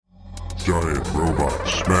Giant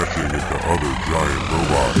robots smashing into other giant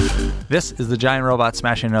robots. This is the Giant Robots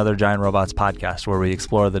Smashing into Other Giant Robots podcast, where we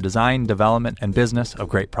explore the design, development, and business of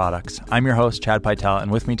great products. I'm your host, Chad Pytel,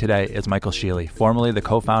 and with me today is Michael Sheely, formerly the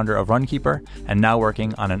co-founder of Runkeeper and now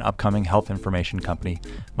working on an upcoming health information company.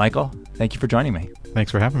 Michael, thank you for joining me.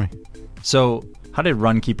 Thanks for having me. So, how did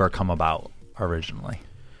Runkeeper come about originally?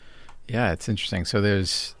 Yeah, it's interesting. So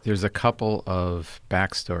there's a couple of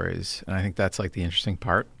backstories, and I think that's like the interesting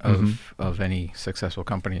part of any successful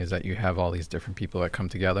company is that you have all these different people that come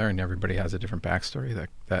together, and everybody has a different backstory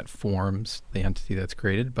that forms the entity that's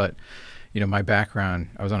created. But my background,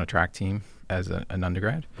 I was on a track team as an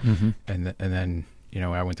undergrad, and then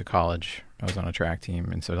I went to college. I was on a track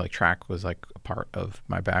team, and so like track was like a part of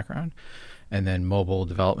my background, and then mobile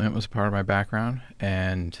development was a part of my background,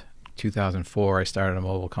 and 2004, I started a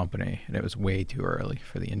mobile company, and it was way too early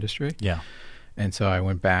for the industry. Yeah. And so I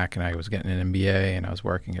went back, and I was getting an MBA, and I was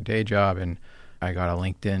working a day job, and I got a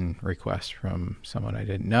LinkedIn request from someone I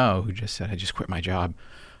didn't know who just said, I just quit my job.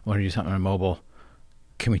 I want to do something on mobile.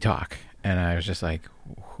 Can we talk? And I was just like,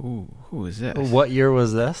 who is this? What year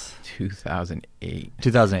was this? 2008.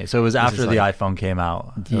 2008. So it was after the iPhone came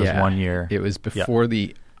out. It was 1 year. It was before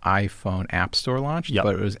the iPhone App Store launched, Yep.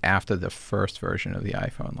 but it was after the first version of the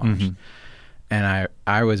iPhone launched. And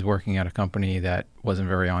I was working at a company that wasn't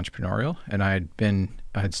very entrepreneurial, and I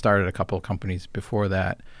had started a couple of companies before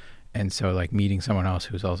that. And so like meeting someone else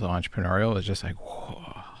who was also entrepreneurial was just like,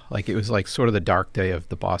 whoa. Like it was like sort of the dark day of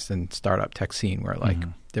the Boston startup tech scene where like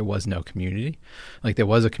there was no community. Like there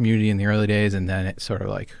was a community in the early days, and then it sort of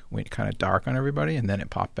like went kind of dark on everybody, and then it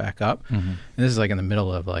popped back up. And this is like in the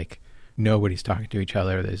middle of like nobody's talking to each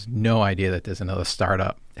other. There's no idea that there's another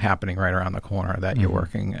startup happening right around the corner that you're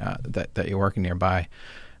working that you're working nearby.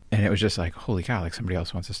 And it was just like, holy cow, like somebody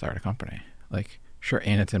else wants to start a company. Like, sure,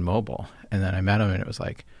 and it's in mobile. And then I met him, and it was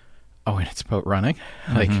like, oh, and it's about running?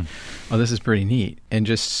 Like, oh, this is pretty neat. And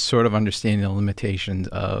just sort of understanding the limitations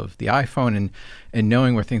of the iPhone and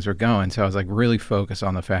knowing where things were going. So I was like really focused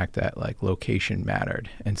on the fact that like location mattered.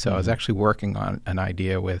 And so I was actually working on an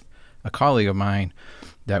idea with a colleague of mine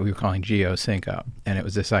that we were calling GeoSync Up. And it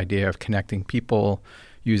was this idea of connecting people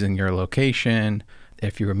using your location.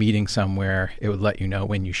 If you were meeting somewhere, it would let you know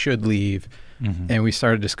when you should leave. And we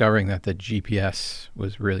started discovering that the GPS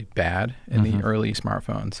was really bad in the early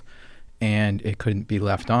smartphones, and it couldn't be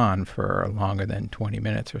left on for longer than 20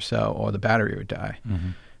 minutes or so, or the battery would die.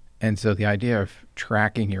 And so the idea of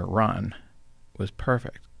tracking your run was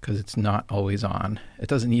perfect because it's not always on. It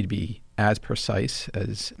doesn't need to be as precise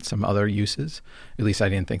as some other uses. At least I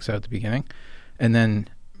didn't think so at the beginning. And then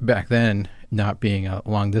back then, not being a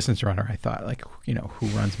long distance runner, I thought like, who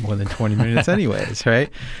runs more than 20 minutes anyways, right?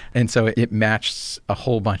 And so it matched a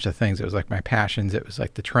whole bunch of things. It was like my passions. It was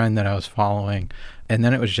like the trend that I was following. And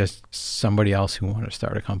then it was just somebody else who wanted to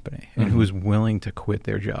start a company and who was willing to quit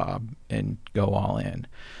their job and go all in.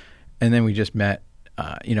 And then we just met,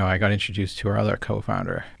 I got introduced to our other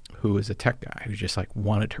co-founder who was a tech guy who just like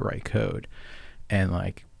wanted to write code and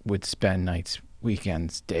like would spend nights,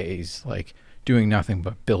 weekends, days, like doing nothing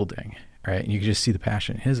but building, right? And you could just see the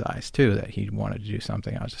passion in his eyes too, that he wanted to do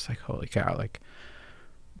something. I was just like, holy cow, like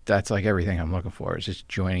that's like everything I'm looking for is just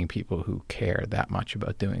joining people who care that much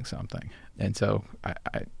about doing something. And so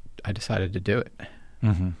I decided to do it.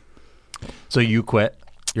 So you quit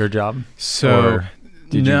your job? So or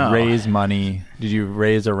did you raise money? Did you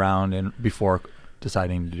raise a round before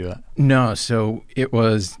deciding to do it? No. So it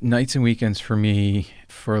was nights and weekends for me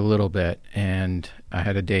for a little bit, and I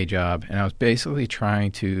had a day job, and I was basically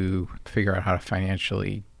trying to figure out how to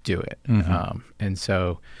financially do it. And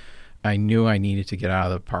so I knew I needed to get out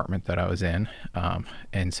of the apartment that I was in.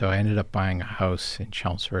 And so I ended up buying a house in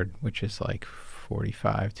Chelmsford, which is like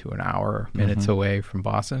 45 to an hour minutes away from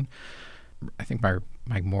Boston. I think my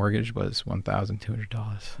mortgage was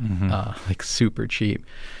 $1,200, like super cheap.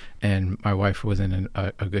 And my wife was in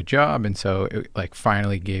a good job, and so it like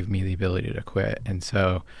finally gave me the ability to quit. And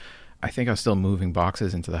so I think I was still moving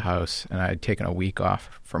boxes into the house, and I had taken a week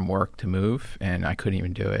off from work to move, and I couldn't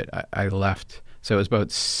even do it. I left. So it was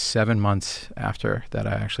about 7 months after that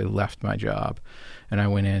I actually left my job, and I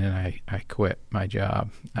went in and I quit my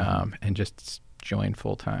job and just joined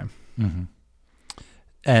full time.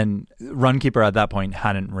 And Runkeeper at that point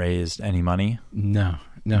hadn't raised any money? No.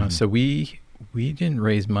 So we didn't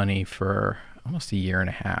raise money for almost a year and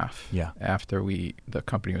a half after the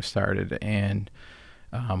company was started. And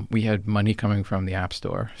we had money coming from the App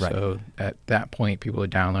Store. Right. So at that point, people were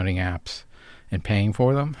downloading apps and paying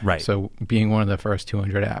for them. Right. So being one of the first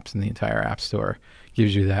 200 apps in the entire App Store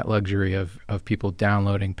gives you that luxury of people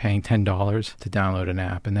downloading, paying $10 to download an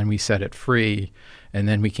app. And then we set it free. And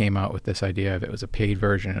then we came out with this idea of it was a paid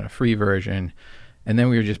version and a free version. And then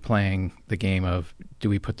we were just playing the game of, do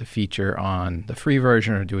we put the feature on the free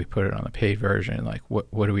version or do we put it on the paid version? Like,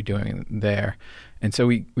 what are we doing there? And so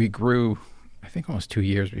we grew, I think, almost 2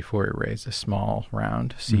 years before we raised a small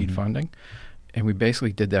round seed funding. And we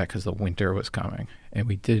basically did that because the winter was coming. And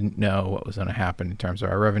we didn't know what was going to happen in terms of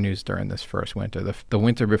our revenues during this first winter. The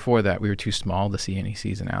winter before that, we were too small to see any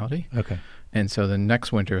seasonality. Okay. And so the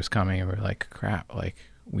next winter was coming and we're like, crap, like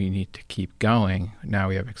we need to keep going. Now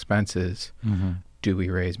we have expenses. Do we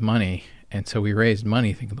raise money? And so we raised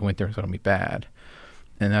money thinking the winter was going to be bad.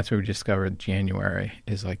 And that's where we discovered January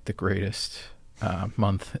is like the greatest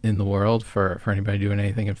month in the world for anybody doing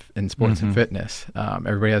anything in sports and fitness.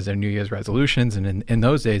 Everybody has their New Year's resolutions. And in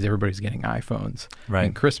those days, everybody's getting iPhones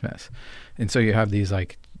and Christmas. And so you have these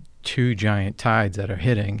like two giant tides that are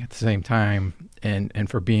hitting at the same time. And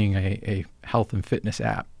for being a health and fitness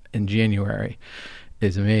app in January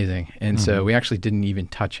is amazing. And so we actually didn't even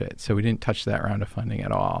touch it. So we didn't touch that round of funding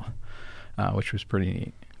at all, which was pretty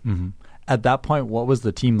neat. At that point, what was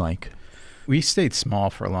the team like? We stayed small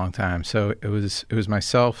for a long time. So it was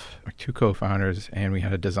myself, our two co-founders, and we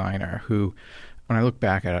had a designer who, when I look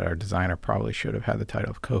back at it, our designer probably should have had the title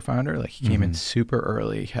of co-founder. Like he came in super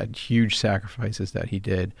early, had huge sacrifices that he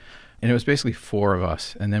did. And it was basically four of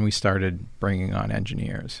us. And then we started bringing on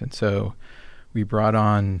engineers. And so we brought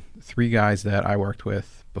on three guys that I worked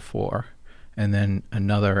with before, and then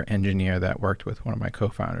another engineer that worked with one of my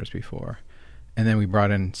co-founders before. And then we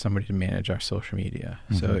brought in somebody to manage our social media.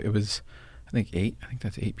 So it was, I think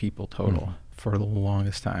that's 8 people total for the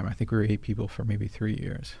longest time. I think we were 8 people for maybe 3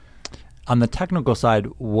 years. On the technical side,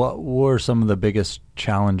 what were some of the biggest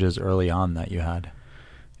challenges early on that you had?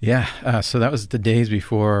 Yeah, so that was the days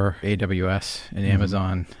before AWS and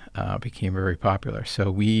Amazon became very popular. So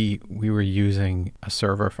we were using a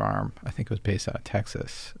server farm. I think it was based out of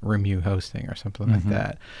Texas, Rimu Hosting or something like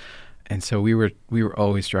that. And so we were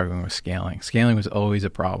always struggling with scaling. Scaling was always a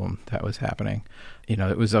problem that was happening. You know,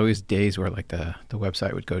 it was always days where like the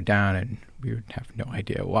website would go down and we would have no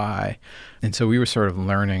idea why. And so we were sort of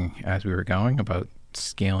learning as we were going about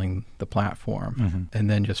scaling the platform and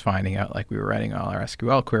then just finding out like we were writing all our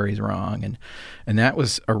SQL queries wrong. And that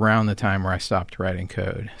was around the time where I stopped writing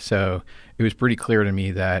code. So it was pretty clear to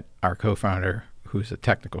me that our co-founder, who's a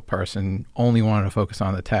technical person, only wanted to focus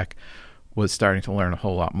on the tech, was starting to learn a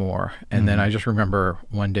whole lot more. And then I just remember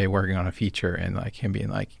one day working on a feature and like him being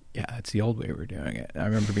like, yeah, that's the old way we're doing it. And I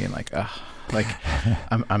remember being like, like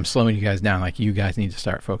I'm slowing you guys down. Like you guys need to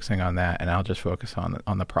start focusing on that and I'll just focus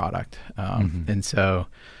on the product. And so,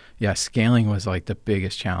 yeah, scaling was like the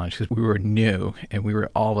biggest challenge because we were new and we were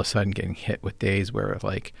all of a sudden getting hit with days where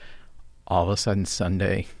like all of a sudden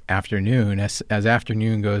Sunday afternoon, as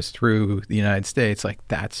afternoon goes through the United States, like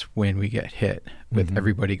that's when we get hit with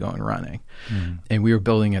everybody going running. And we were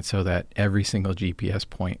building it so that every single GPS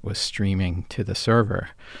point was streaming to the server.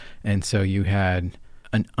 And so you had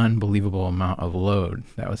an unbelievable amount of load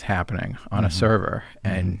that was happening on a server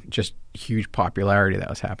and just huge popularity that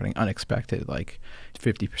was happening, unexpected, like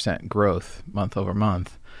 50% growth month over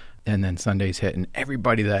month. And then Sundays hit and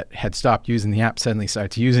everybody that had stopped using the app suddenly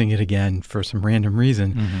starts using it again for some random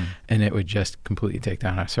reason. And it would just completely take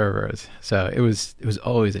down our servers. So it was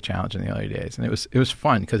always a challenge in the early days. And it was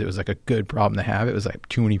fun because it was like a good problem to have. It was like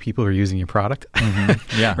too many people were using your product.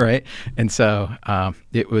 Yeah. Right. And so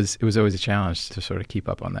it was always a challenge to sort of keep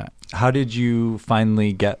up on that. How did you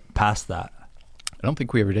finally get past that? I don't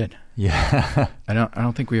think we ever did. Yeah. I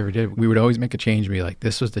don't think we ever did. We would always make a change and be like,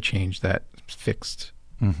 this was the change that fixed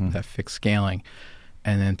scaling.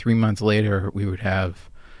 And then 3 months later, we would have,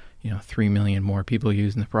 3 million more people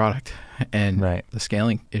using the product and the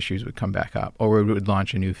scaling issues would come back up. Or we would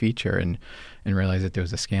launch a new feature and realize that there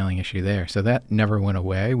was a scaling issue there. So that never went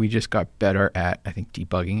away. We just got better at, I think,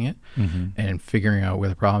 debugging it and figuring out where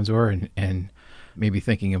the problems were and maybe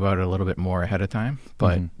thinking about it a little bit more ahead of time.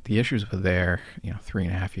 But the issues were there,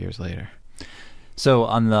 3.5 years later. So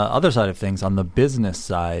on the other side of things, on the business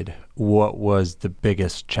side, what was the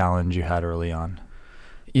biggest challenge you had early on?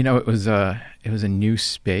 It was a new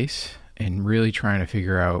space and really trying to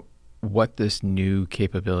figure out what this new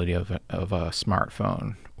capability of a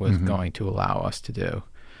smartphone was going to allow us to do.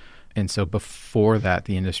 And so before that,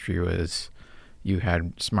 the industry was, you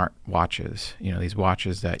had smart watches, these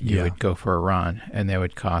watches that you would go for a run and they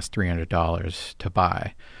would cost $300 to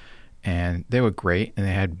buy. And they were great and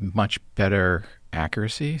they had much better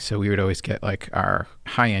accuracy. So we would always get like our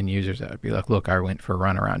high-end users that would be like, look, I went for a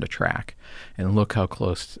run around a track and look how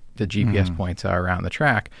close the GPS points are around the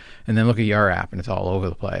track. And then look at your app and it's all over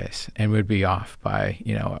the place. And we'd be off by,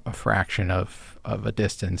 a fraction of a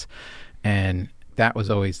distance. And that was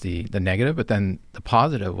always the negative. But then the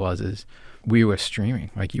positive is we were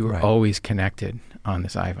streaming. Like you were always connected on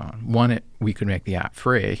this iPhone. One, we could make the app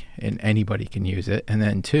free and anybody can use it. And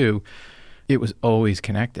then two, it was always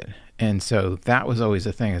connected. And so that was always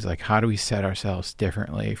the thing, is like, how do we set ourselves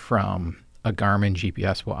differently from a Garmin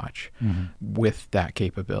GPS watch with that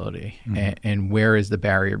capability? And where is the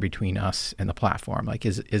barrier between us and the platform? Like,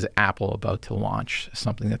 is Apple about to launch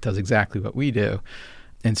something that does exactly what we do?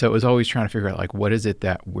 And so it was always trying to figure out, like, what is it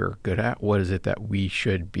that we're good at? What is it that we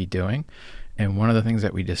should be doing? And one of the things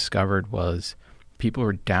that we discovered was people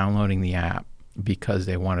were downloading the app because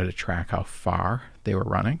they wanted to track how far they were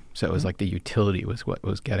running. So it was like the utility was what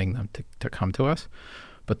was getting them to come to us.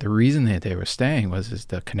 But the reason that they were staying is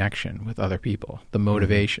the connection with other people, the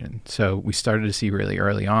motivation. So we started to see really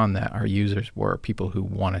early on that our users were people who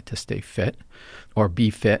wanted to stay fit or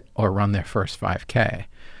be fit or run their first 5K.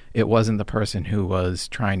 It wasn't the person who was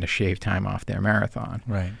trying to shave time off their marathon.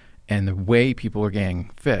 Right. And the way people were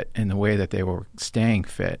getting fit and the way that they were staying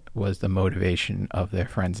fit was the motivation of their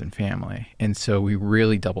friends and family. And so we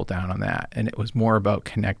really doubled down on that. And it was more about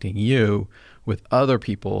connecting you with other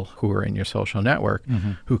people who were in your social network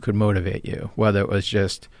who could motivate you, whether it was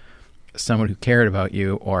just someone who cared about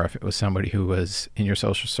you or if it was somebody who was in your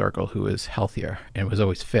social circle who was healthier and was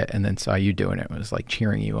always fit and then saw you doing it and was like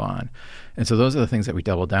cheering you on. And so those are the things that we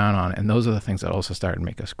doubled down on. And those are the things that also started to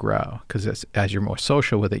make us grow, because as you're more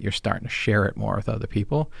social with it, you're starting to share it more with other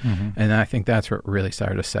people. And I think that's what really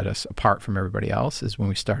started to set us apart from everybody else, is when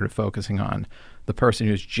we started focusing on the person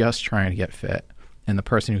who's just trying to get fit and the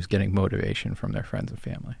person who's getting motivation from their friends and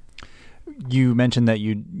family. You mentioned that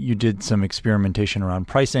you did some experimentation around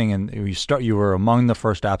pricing, and you were among the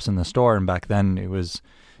first apps in the store, and back then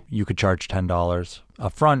you could charge $10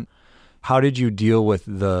 up front. How did you deal with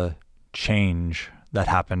the change that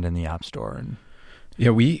happened in the App Store?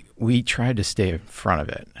 Yeah, we tried to stay in front of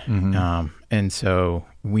it. And so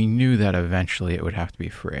we knew that eventually it would have to be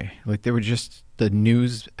free. Like, there were just, the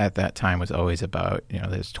news at that time was always about,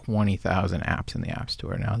 there's 20,000 apps in the App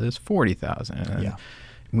Store. Now there's 40,000. And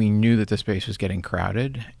we knew that the space was getting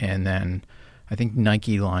crowded. And then I think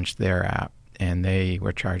Nike launched their app and they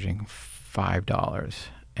were charging $5.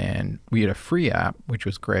 And we had a free app, which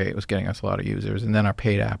was great. It was getting us a lot of users. And then our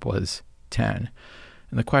paid app was $10.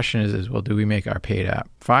 And the question is, well, do we make our paid app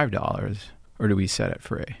 $5 or do we set it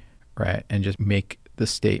free, right? And just make the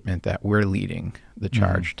statement that we're leading the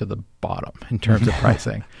charge to the bottom in terms of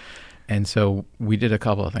pricing. And so we did a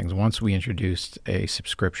couple of things. Once we introduced a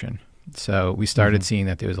subscription. So we started seeing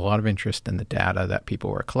that there was a lot of interest in the data that people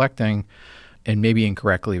were collecting. And maybe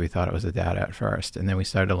incorrectly, we thought it was the data at first. And then we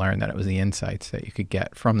started to learn that it was the insights that you could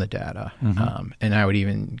get from the data. And I would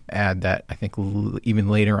even add that I think even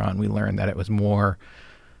later on, we learned that it was more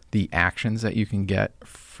the actions that you can get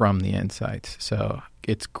from the insights. So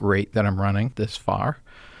it's great that I'm running this far.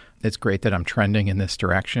 It's great that I'm trending in this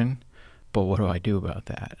direction. But what do I do about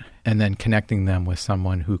that? And then connecting them with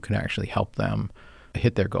someone who can actually help them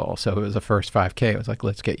hit their goal. So it was the first 5K. It was like,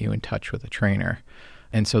 let's get you in touch with a trainer.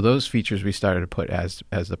 And so those features we started to put as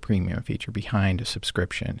the premium feature behind a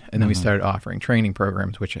subscription. And then we started offering training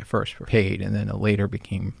programs, which at first were paid and then later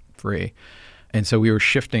became free. And so we were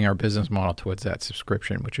shifting our business model towards that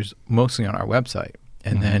subscription, which was mostly on our website.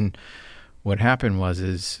 And then what happened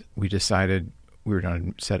is we decided we were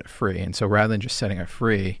going to set it free. And so rather than just setting it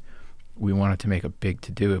free, we wanted to make a big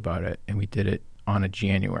to-do about it. And we did it on a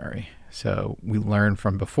January. So we learned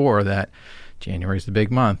from before that January is the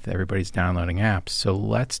big month. Everybody's downloading apps. So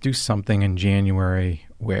let's do something in January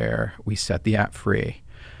where we set the app free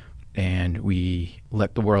and we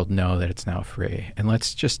let the world know that it's now free. And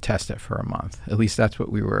let's just test it for a month. At least that's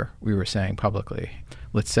what we were saying publicly.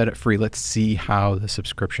 Let's set it free. Let's see how the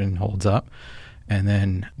subscription holds up. And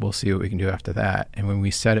then we'll see what we can do after that. And when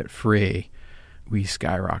we set it free, we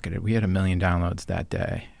skyrocketed. We had 1 million downloads that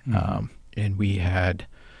day. And we had,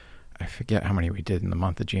 I forget how many we did in the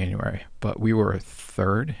month of January, but we were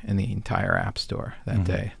third in the entire App Store that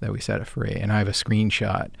day that we set it free. And I have a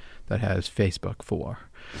screenshot that has Facebook 4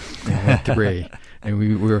 and 3, and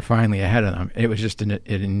we were finally ahead of them. It was just an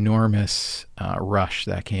enormous rush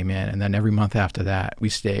that came in. And then every month after that, we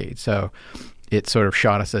stayed. So it sort of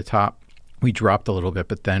shot us at the top. We dropped a little bit,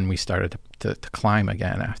 but then we started to climb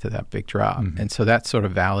again after that big drop. And so that sort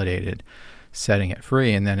of validated setting it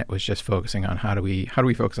free. And then it was just focusing on how do we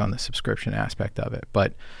focus on the subscription aspect of it.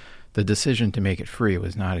 But the decision to make it free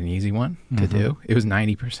was not an easy one to do. It was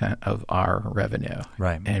 90% of our revenue.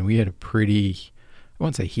 Right. And we had a pretty, I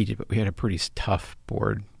won't say heated, but we had a pretty tough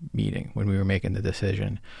board meeting when we were making the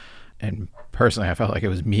decision. And personally, I felt like it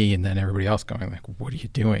was me and then everybody else going like, what are you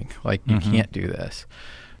doing? Like, you can't do this.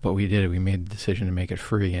 But we did it. We made the decision to make it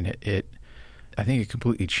free. And I think it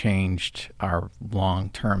completely changed our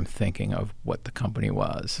long-term thinking of what the company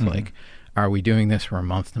was. Like, are we doing this for a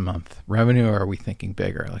month-to-month revenue, or are we thinking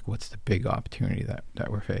bigger? Like, what's the big opportunity that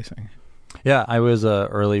we're facing? Yeah, I was an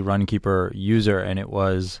early Runkeeper user, and I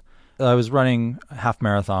was running half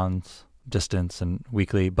marathons distance and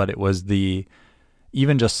weekly, but it was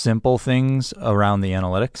even just simple things around the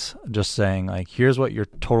analytics, just saying like, here's what your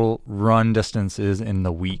total run distance is in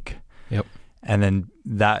the week. Yep. And then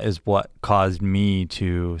that is what caused me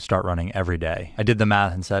to start running every day. I did the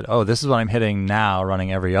math and said, oh, this is what I'm hitting now,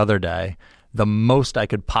 running every other day. The most I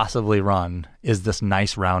could possibly run is this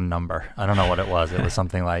nice round number. I don't know what it was. It was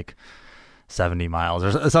something like 70 miles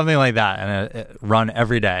or something like that. And it run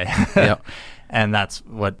every day. Yep. And that's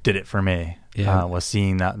what did it for me, Yeah. Was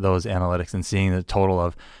seeing those analytics and seeing the total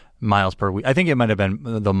of miles per week. I think it might have been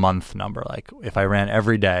the month number. Like, if I ran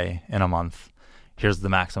every day in a month, here's the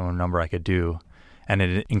maximum number I could do. And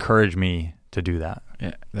it encouraged me to do that.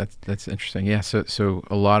 Yeah, that's interesting. Yeah, so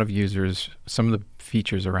a lot of users, some of the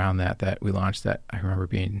features around that we launched that I remember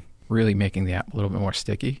being really making the app a little bit more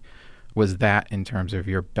sticky was that in terms of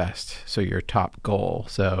your best, so your top goal.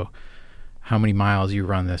 So how many miles you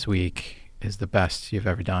run this week is the best you've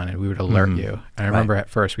ever done, and we would alert you. And I remember at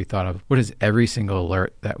first we thought of, what is every single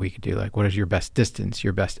alert that we could do? Like, what is your best distance,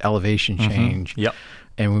 your best elevation change? Yep.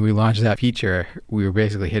 And when we launched that feature, we were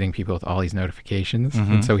basically hitting people with all these notifications.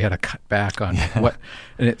 And so we had to cut back on what,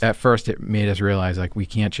 and at first it made us realize like, we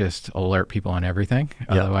can't just alert people on everything.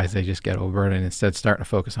 Otherwise they just get overburdened, and instead start to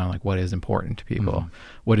focus on like, what is important to people?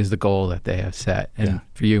 What is the goal that they have set? And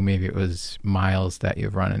for you, maybe it was miles that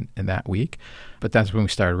you've run in that week. But that's when we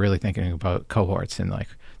started really thinking about cohorts and like,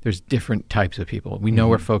 there's different types of people. We know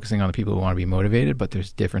we're focusing on the people who want to be motivated, but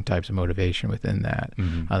there's different types of motivation within that.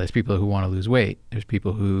 There's people who want to lose weight. There's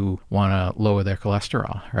people who want to lower their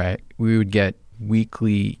cholesterol, right? We would get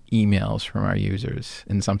weekly emails from our users,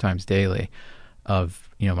 and sometimes daily, of,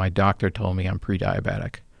 my doctor told me I'm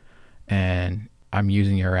pre-diabetic, and I'm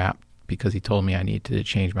using your app because he told me I need to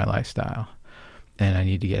change my lifestyle and I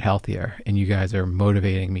need to get healthier. And you guys are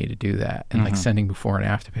motivating me to do that. And like sending before and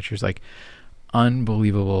after pictures, like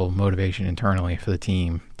unbelievable motivation internally for the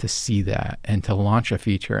team to see that and to launch a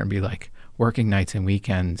feature and be like working nights and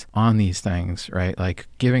weekends on these things, right? Like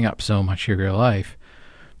giving up so much of your life,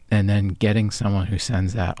 and then getting someone who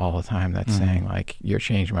sends that all the time that's saying like, you're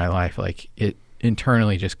changing my life. Like, it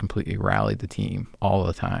internally just completely rallied the team all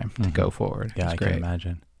the time to go forward. Yeah, I can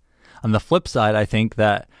imagine. On the flip side, I think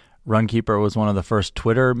that Runkeeper was one of the first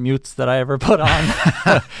Twitter mutes that I ever put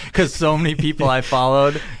on, because so many people I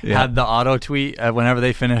followed had the auto tweet. Whenever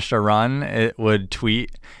they finished a run, it would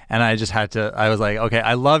tweet, and I just had to, I was like, okay,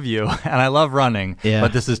 I love you and I love running,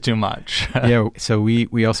 but this is too much. So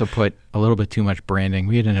we also put a little bit too much branding.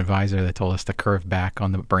 We had an advisor that told us to curve back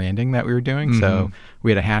on the branding that we were doing. So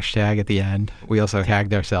we had a hashtag at the end. We also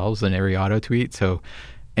tagged ourselves in every auto tweet. So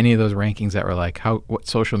any of those rankings that were like what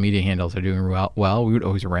social media handles are doing well, we would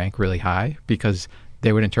always rank really high, because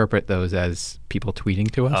they would interpret those as people tweeting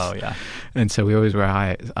to us. Oh yeah. And so we always were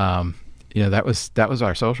high. That was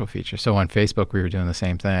our social feature. So on Facebook, we were doing the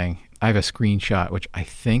same thing. I have a screenshot, which I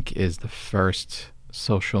think is the first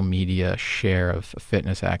social media share of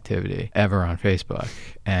fitness activity ever on Facebook.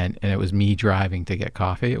 And it was me driving to get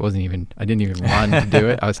coffee. I didn't even run to do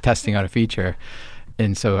it. I was testing out a feature.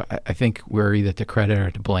 And so I think we're either to credit or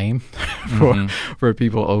to blame for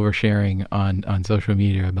people oversharing on social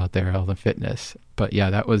media about their health and fitness. But yeah,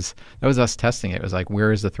 that was us testing it. It was like,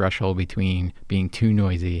 where is the threshold between being too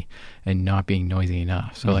noisy and not being noisy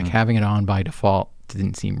enough? So like having it on by default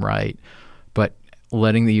didn't seem right, but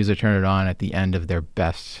letting the user turn it on at the end of their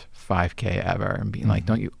best 5K ever and being like,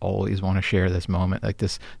 don't you always want to share this moment? Like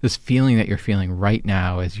this feeling that you're feeling right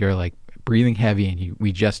now as you're like breathing heavy and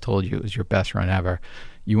we just told you it was your best run ever.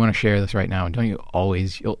 You want to share this right now, and you'll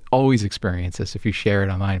always experience this if you share it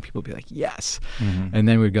online, and people will be like, yes. And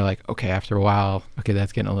then we'd go like, okay, after a while, okay,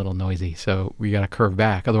 that's getting a little noisy, so we got to curve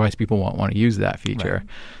back. Otherwise people won't want to use that feature.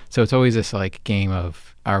 Right. So it's always this like game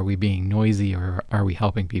of, are we being noisy or are we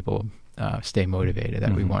helping people stay motivated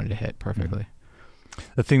that we wanted to hit perfectly?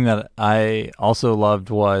 The thing that I also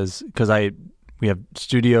loved was, because we have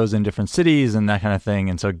studios in different cities and that kind of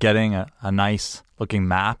thing. And so getting a nice looking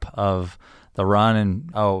map of the run, and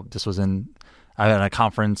I had a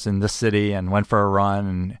conference in this city and went for a run,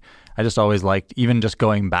 and I just always liked even just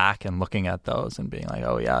going back and looking at those and being like,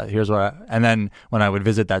 oh yeah, here's where and then when I would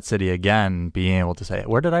visit that city again, being able to say,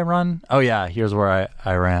 where did I run? Oh yeah, here's where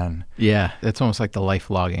I ran. Yeah, it's almost like the life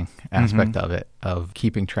logging aspect of it, of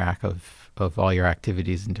keeping track of all your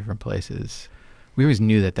activities in different places. We always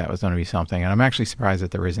knew that was going to be something. And I'm actually surprised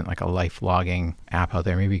that there isn't like a life logging app out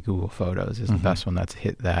there. Maybe Google Photos is the best one that's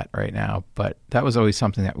hit that right now. But that was always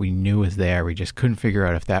something that we knew was there. We just couldn't figure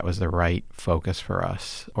out if that was the right focus for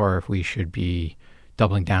us or if we should be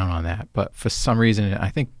doubling down on that. But for some reason, I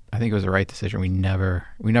think it was the right decision. We never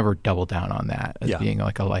doubled down on that as being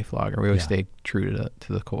like a life logger. We always stayed true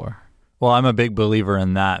to the core. Well, I'm a big believer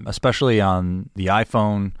in that, especially on the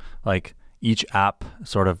iPhone. Like, each app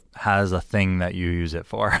sort of has a thing that you use it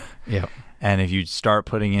for. Yeah. And if you start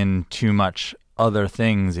putting in too much other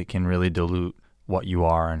things, it can really dilute what you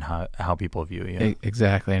are and how people view you.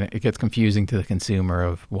 Exactly. And it gets confusing to the consumer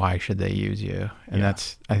of why should they use you. And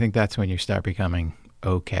I think that's when you start becoming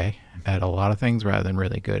okay at a lot of things rather than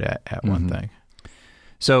really good at one thing.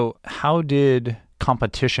 So how did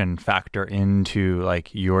competition factor into like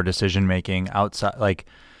your decision making outside, like,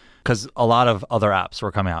 because a lot of other apps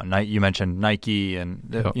were coming out. You mentioned Nike and,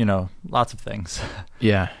 lots of things.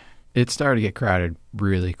 Yeah. It started to get crowded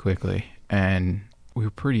really quickly. And we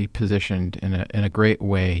were pretty positioned in a great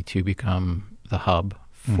way to become the hub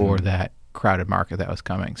for that crowded market that was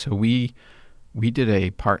coming. So we did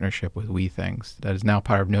a partnership with WeThings that is now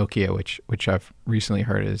part of Nokia, which I've recently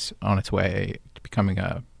heard is on its way to becoming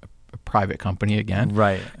a private company again.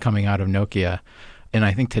 Right. Coming out of Nokia. And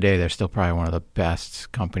I think today they're still probably one of the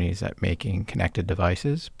best companies at making connected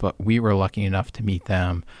devices, but we were lucky enough to meet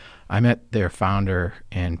them. I met their founder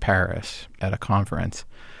in Paris at a conference,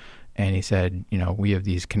 and he said, we have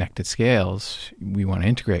these connected scales. We want to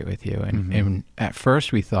integrate with you. And at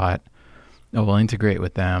first we thought, we'll integrate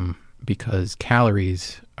with them because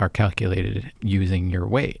calories are calculated using your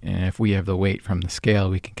weight. And if we have the weight from the scale,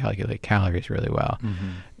 we can calculate calories really well.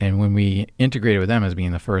 And when we integrated with them as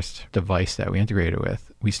being the first device that we integrated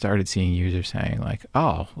with, we started seeing users saying like,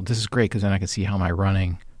 oh, well, this is great because then I can see how my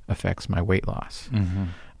running affects my weight loss.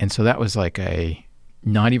 And so that was like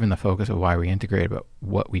not even the focus of why we integrated, but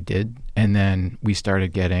what we did. And then we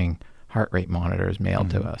started getting heart rate monitors mailed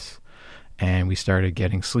to us. And we started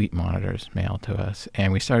getting sleep monitors mailed to us.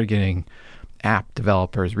 And we started getting app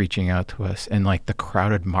developers reaching out to us. And like the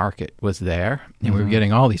crowded market was there. And we were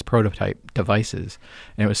getting all these prototype devices.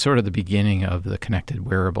 And it was sort of the beginning of the connected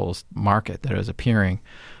wearables market that was appearing.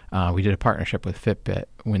 We did a partnership with Fitbit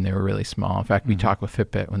when they were really small. In fact, we talked with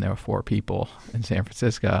Fitbit when there were 4 people in San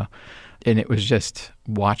Francisco. And it was just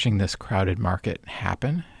watching this crowded market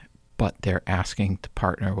happen, but they're asking to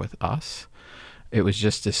partner with us. It was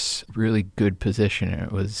just this really good position.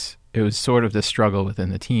 It was sort of the struggle within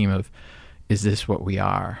the team of, is this what we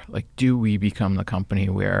are? Like, do we become the company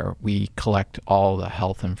where we collect all the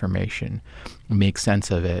health information, make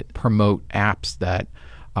sense of it, promote apps that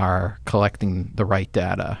are collecting the right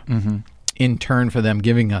data? In turn for them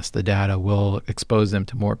giving us the data, we'll expose them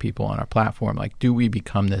to more people on our platform. Like, do we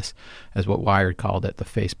become this, as what Wired called it, the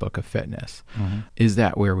Facebook of fitness? Is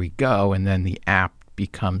that where we go? And then the app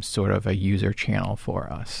becomes sort of a user channel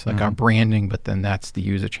for us, like our branding, but then that's the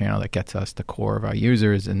user channel that gets us the core of our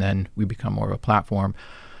users, and then we become more of a platform.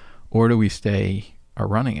 Or do we stay a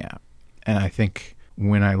running app? And I think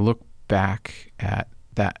when I look back at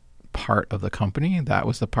that part of the company, that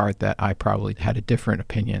was the part that I probably had a different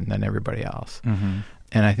opinion than everybody else. And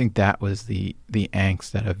I think that was the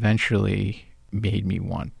angst that eventually made me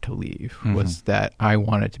want to leave, was that I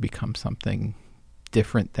wanted to become something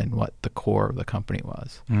different than what the core of the company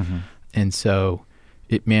was. And so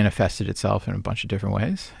it manifested itself in a bunch of different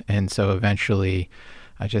ways. And so eventually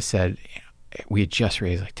I just said, we had just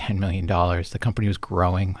raised like $10 million. The company was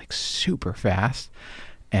growing like super fast.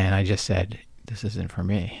 And I just said, this isn't for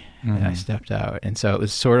me. And I stepped out. And so it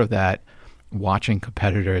was sort of that watching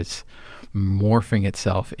competitors morphing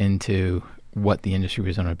itself into what the industry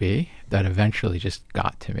was going to be that eventually just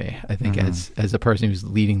got to me. I think as the person who was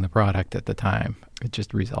leading the product at the time, it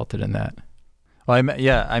just resulted in that. Well,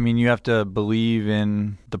 I mean, you have to believe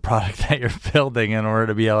in the product that you're building in order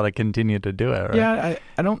to be able to continue to do it, right? Yeah,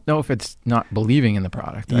 I don't know if it's not believing in the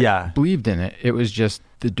product. I believed in it. It was just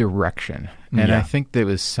the direction. And I think there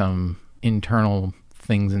was some internal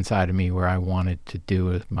things inside of me where I wanted to do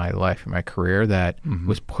with my life and my career that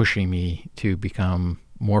was pushing me to become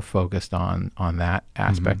more focused on that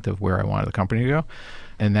aspect of where I wanted the company to go.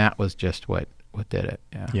 And that was just what did it.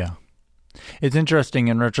 Yeah. It's interesting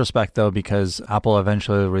in retrospect, though, because Apple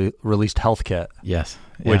eventually released HealthKit. Yes.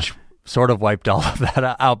 Which sort of wiped all of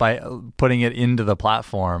that out by putting it into the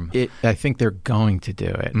platform. I think they're going to do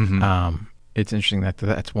it. Mm-hmm. It's interesting that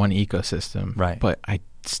that's one ecosystem, right? But I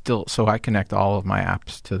connect all of my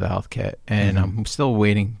apps to the HealthKit, and I'm still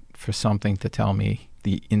waiting for something to tell me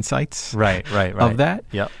the insights right. of that.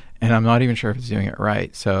 Yep. And I'm not even sure if it's doing it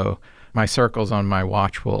right. So my circles on my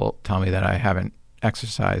watch will tell me that I haven't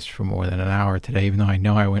exercised for more than an hour today, even though I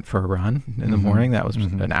know I went for a run in the morning. That was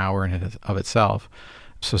an hour in and of itself.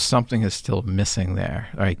 So something is still missing there.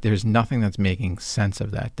 Right? There's nothing that's making sense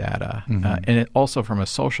of that data. And it also from a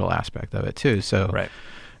social aspect of it too. So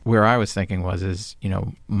where I was thinking is,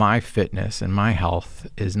 my fitness and my health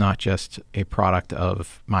is not just a product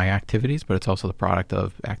of my activities, but it's also the product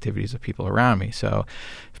of activities of people around me. So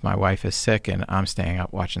if my wife is sick and I'm staying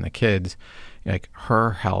up watching the kids, like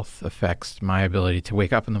her health affects my ability to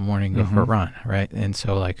wake up in the morning and go for a run, right? And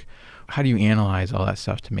so like, how do you analyze all that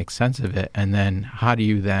stuff to make sense of it? And then how do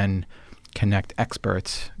you then connect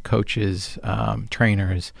experts, coaches,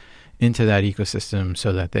 trainers into that ecosystem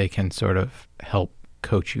so that they can sort of help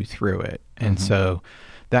coach you through it? And so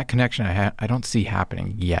that connection I don't see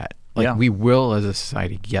happening yet. Like we will as a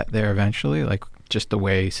society get there eventually. Like just the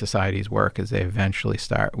way societies work is they eventually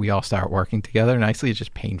we all start working together nicely. It's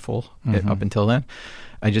just painful up until then.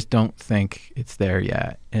 I just don't think it's there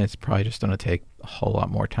yet. And it's probably just going to take a whole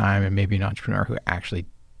lot more time and maybe an entrepreneur who actually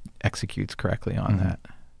executes correctly on that.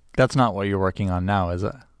 That's not what you're working on now, is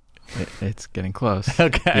it? It's getting close.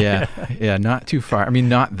 Okay. Yeah, not too far. I mean,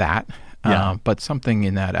 not that. But something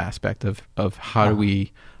in that aspect of how do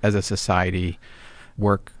we, as a society,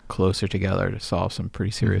 work closer together to solve some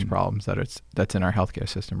pretty serious problems that's in our healthcare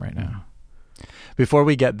system right now. Before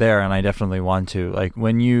we get there, and I definitely want to, like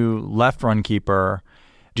when you left Runkeeper,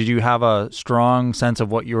 did you have a strong sense of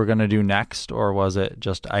what you were going to do next, or was it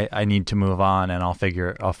just I need to move on and I'll figure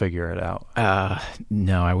it out?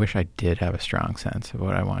 No, I wish I did have a strong sense of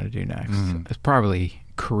what I wanted to do next. It's probably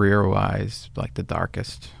career-wise like the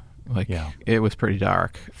darkest. It was pretty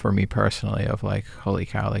dark for me personally of like, holy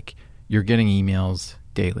cow, like you're getting emails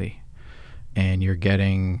daily and you're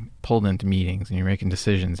getting pulled into meetings and you're making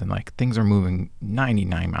decisions and like things are moving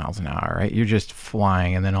 99 miles an hour, right? You're just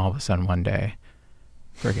flying and then all of a sudden one day,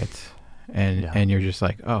 crickets. And you're just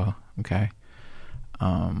like, oh, okay.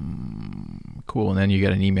 Cool. And then you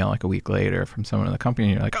get an email like a week later from someone in the company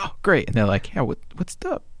and you're like, oh, great. And they're like, yeah, what's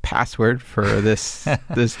the password for this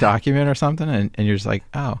document or something? And you're just like,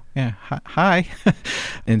 oh, yeah, hi.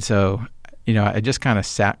 And so, I just kind of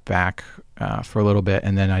sat back for a little bit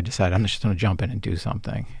and then I decided I'm just going to jump in and do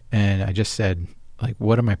something. And I just said, like,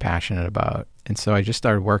 what am I passionate about? And so I just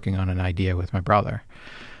started working on an idea with my brother.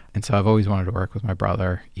 And so I've always wanted to work with my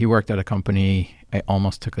brother. He worked at a company. I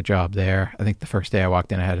almost took a job there. I think the first day I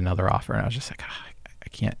walked in, I had another offer and I was just like, I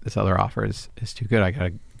can't, this other offer is too good. I got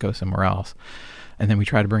to go somewhere else. And then we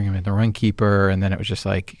tried to bring him into Runkeeper. And then it was just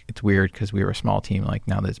like, it's weird because we were a small team. Like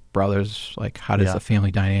now there's brothers, like how does the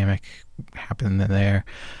family dynamic happen there?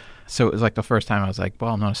 So it was like the first time I was like,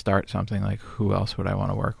 well, I'm going to start something, like who else would I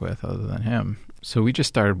want to work with other than him? So we just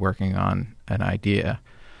started working on an idea.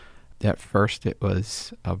 At first, it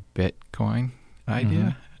was a Bitcoin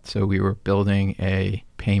idea. So we were building a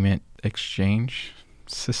payment exchange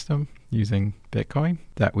system using Bitcoin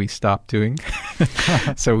that we stopped doing.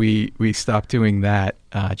 So we stopped doing that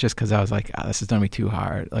just because I was like, this is going to be too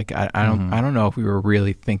hard. Like I don't know if we were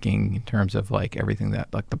really thinking in terms of like everything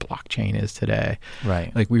that like the blockchain is today.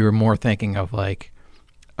 Right. Like we were more thinking of like,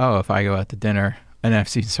 oh, if I go out to dinner. And I've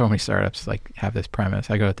seen so many startups like have this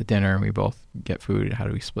premise. I go out to dinner and we both get food. How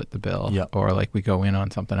do we split the bill? Yep. Or like we go in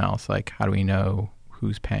on something else. Like how do we know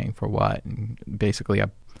who's paying for what? And basically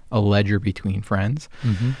a ledger between friends.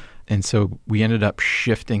 And so we ended up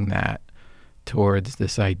shifting that towards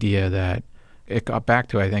this idea that it got back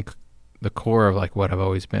to, I think, the core of like what I've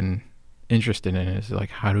always been interested in is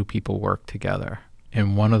like how do people work together?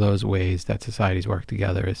 And one of those ways that societies work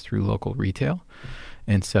together is through local retail.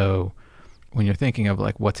 And so when you're thinking of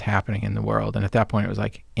like what's happening in the world, and at that point it was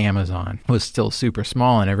like Amazon was still super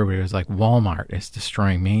small and everybody was like Walmart is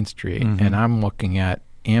destroying Main Street. And I'm looking at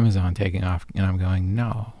Amazon taking off and I'm going,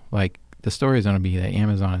 no, like the story is going to be that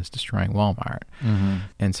Amazon is destroying Walmart.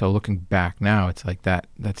 And so looking back now, it's like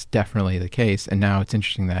that's definitely the case. And now it's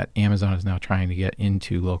interesting that Amazon is now trying to get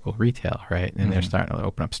into local retail, right? And they're starting to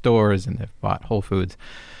open up stores and they've bought Whole Foods.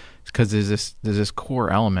 Because there's this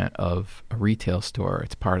core element of a retail store.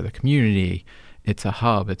 It's part of the community. It's a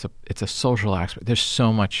hub. It's a social aspect. There's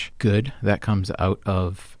so much good that comes out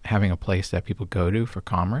of having a place that people go to for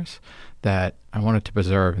commerce that I wanted to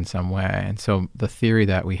preserve in some way. And so the theory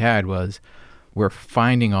that we had was, we're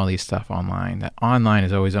finding all these stuff online. That online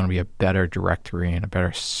is always going to be a better directory and a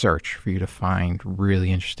better search for you to find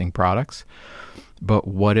really interesting products. But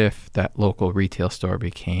what if that local retail store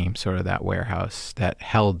became sort of that warehouse that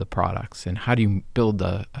held the products? And how do you build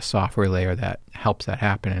a software layer that helps that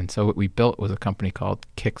happen? And so what we built was a company called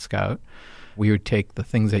KickScout. We would take the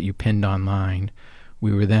things that you pinned online.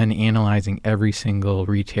 We were then analyzing every single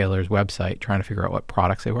retailer's website, trying to figure out what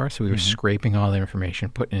products they were. So we were scraping all the information,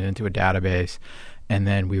 putting it into a database, and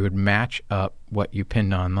then we would match up what you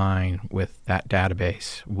pinned online with that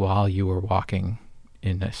database while you were walking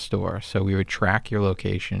in a store. So we would track your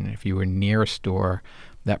location. If you were near a store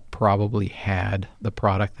that probably had the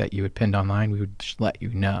product that you had pinned online, we would just let you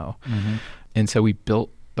know. And so we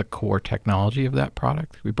built the core technology of that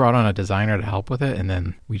product. We brought on a designer to help with it, and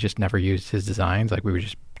then we just never used his designs. Like, we were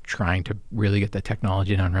just trying to really get the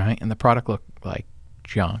technology done right, and the product looked like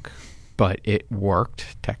junk, but it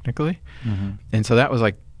worked technically. And so that was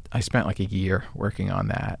like, I spent like a year working on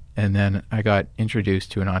that, and then I got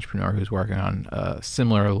introduced to an entrepreneur who's working on a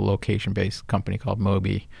similar location-based company called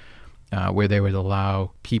Mobi, where they would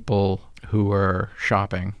allow people who were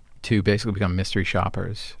shopping to basically become mystery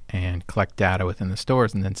shoppers and collect data within the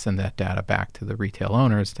stores and then send that data back to the retail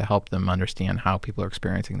owners to help them understand how people are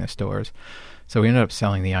experiencing their stores. So we ended up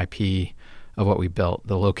selling the IP of what we built,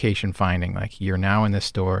 the location finding, like, you're now in this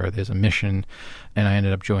store, there's a mission, and I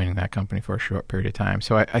ended up joining that company for a short period of time.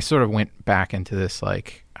 So I sort of went back into this,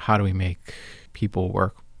 like, how do we make people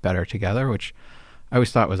work better together, which I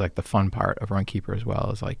always thought was like the fun part of Runkeeper as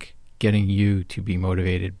well, is like getting you to be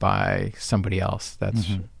motivated by somebody else that's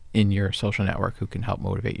in your social network who can help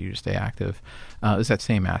motivate you to stay active. It's that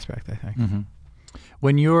same aspect, I think.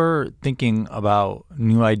 When you're thinking about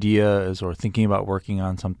new ideas or thinking about working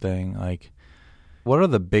on something, like, what are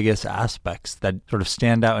the biggest aspects that sort of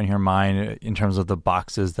stand out in your mind in terms of the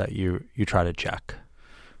boxes that you try to check?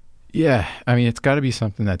 Yeah, I mean, it's got to be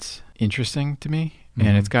something that's interesting to me,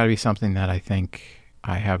 and it's got to be something that I think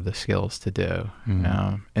I have the skills to do.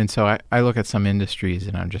 And so I look at some industries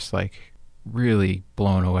and I'm just like really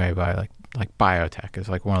blown away by like biotech is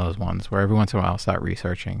like one of those ones where every once in a while I'll start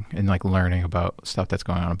researching and like learning about stuff that's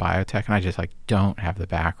going on in biotech, and I just like don't have the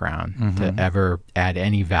background to ever add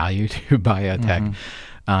any value to biotech.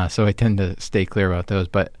 So I tend to stay clear about those.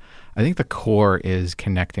 But I think the core is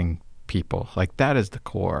connecting people. Like, that is the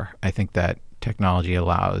core. I think that technology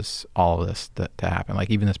allows all of this to happen. Like,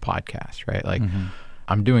 even this podcast, right? Like,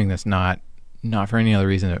 I'm doing this not for any other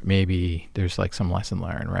reason that maybe there's like some lesson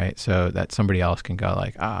learned, right? So that somebody else can go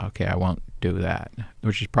like, okay, I won't do that,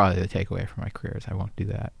 which is probably the takeaway from my career is I won't do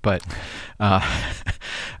that. But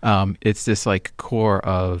it's this like core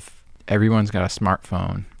of everyone's got a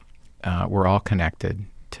smartphone. We're all connected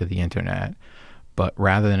to the internet, but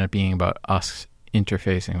rather than it being about us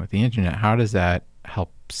interfacing with the internet, how does that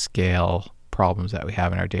help scale problems that we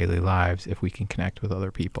have in our daily lives if we can connect with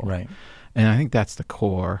other people? Right. And I think that's the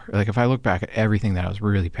core. Like, if I look back at everything that I was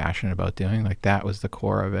really passionate about doing, like, that was the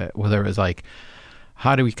core of it. Whether it was like,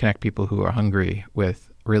 how do we connect people who are hungry with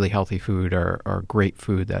really healthy food or great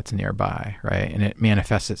food that's nearby, right? And it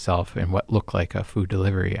manifests itself in what looked like a food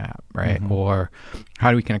delivery app, right? Or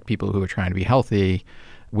how do we connect people who are trying to be healthy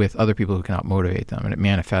with other people who can help motivate them? And it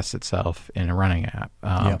manifests itself in a running app.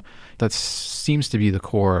 That seems to be the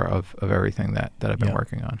core of everything that I've been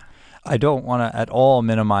working on. I don't want to at all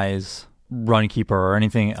minimize Runkeeper or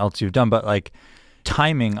anything else you've done, but like,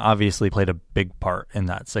 timing obviously played a big part in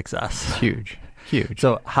that success. Huge.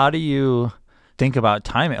 So how do you think about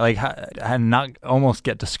timing, like, and not almost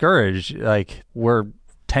get discouraged? Like, we're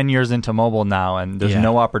 10 years into mobile now, and there's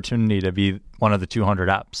no opportunity to be one of the 200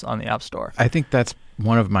 apps on the App Store. I think that's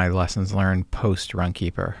one of my lessons learned post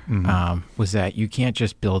Runkeeper, was that you can't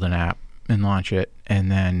just build an app and launch it and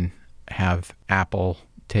then have Apple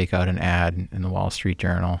take out an ad in the Wall Street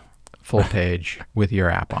Journal full page with your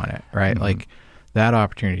app on it, right? Like, that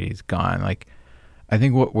opportunity is gone. Like, I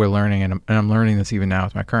think what we're learning, and I'm learning this even now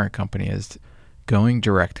with my current company, is going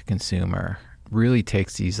direct to consumer really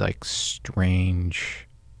takes these like strange,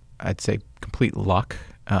 I'd say complete luck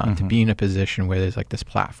to be in a position where there's like this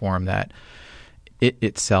platform that it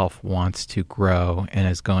itself wants to grow and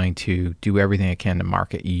is going to do everything it can to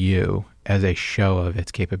market you as a show of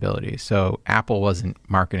its capabilities. So Apple wasn't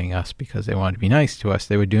marketing us because they wanted to be nice to us.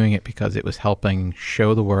 They were doing it because it was helping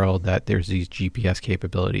show the world that there's these GPS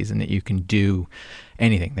capabilities and that you can do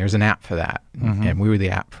anything. There's an app for that. And we were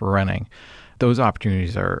the app for running. Those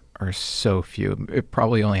opportunities are so few. It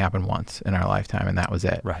probably only happened once in our lifetime, and that was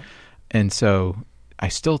it. Right. And so I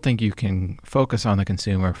still think you can focus on the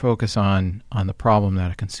consumer, focus on the problem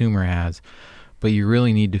that a consumer has, but you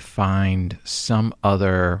really need to find some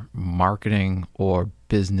other marketing or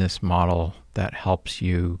business model that helps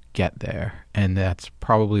you get there. And that's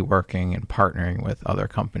probably working and partnering with other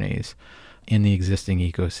companies in the existing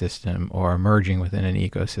ecosystem or emerging within an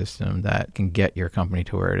ecosystem that can get your company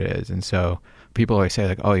to where it is. And so people always say,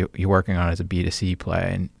 like, oh, you're working on it as a B2C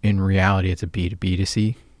play. And in reality, it's a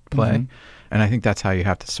B2B2C play. Mm-hmm. And I think that's how you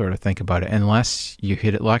have to sort of think about it. Unless you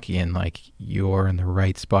hit it lucky and like you're in the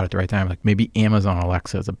right spot at the right time. Like maybe Amazon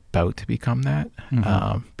Alexa is about to become that,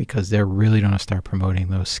 because they're really going to start promoting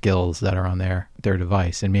those skills that are on their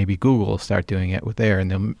device. And maybe Google will start doing it with their,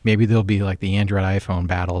 and maybe there'll be like the Android iPhone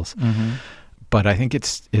battles. Mm-hmm. But I think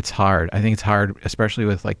it's hard. I think it's hard, especially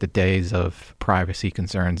with like the days of privacy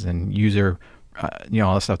concerns and user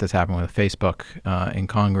all the stuff that's happened with Facebook in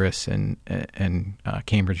Congress and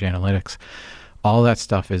Cambridge Analytics. All that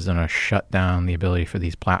stuff is going to shut down the ability for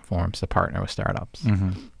these platforms to partner with startups.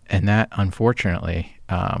 Mm-hmm. And that, unfortunately,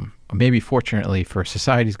 maybe fortunately for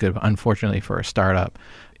society is good, but unfortunately for a startup,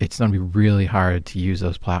 it's going to be really hard to use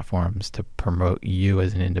those platforms to promote you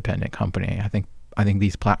as an independent company. I think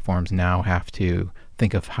these platforms now have to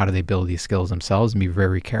think of how do they build these skills themselves and be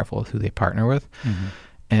very careful with who they partner with. Mm-hmm.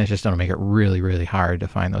 And it's just going to make it really, really hard to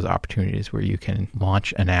find those opportunities where you can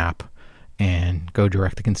launch an app and go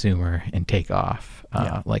direct to consumer and take off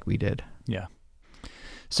like we did. Yeah.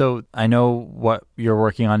 So I know what you're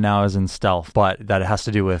working on now is in stealth, but that it has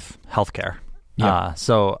to do with healthcare. Yeah.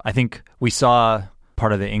 So I think we saw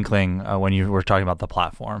part of the inkling when you were talking about the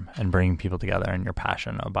platform and bringing people together and your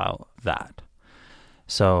passion about that.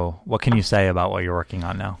 So what can you say about what you're working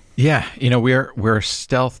on now? Yeah. We're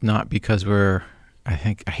stealth not because I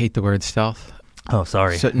hate the word stealth. Oh,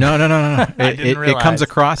 sorry. So, no. It comes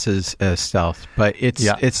across as stealth, but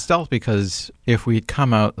it's stealth because if we'd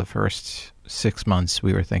come out the first 6 months,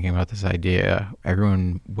 we were thinking about this idea,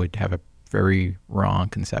 everyone would have a very wrong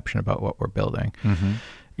conception about what we're building. Mm-hmm.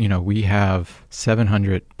 We have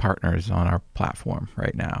 700 partners on our platform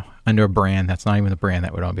right now under a brand that's not even the brand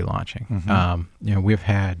that we're going to be launching. Mm-hmm. We've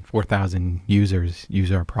had 4,000 users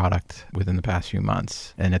use our product within the past few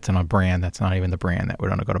months, and it's on a brand that's not even the brand that we're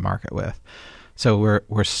going to go to market with. So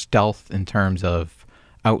we're stealth in terms of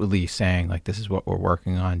outwardly saying, like, this is what we're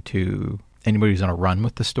working on to anybody who's going to run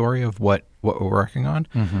with the story of what we're working on.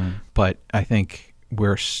 Mm-hmm. But I think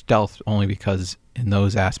we're stealth only because in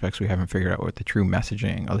those aspects we haven't figured out what the true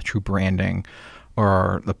messaging or the true branding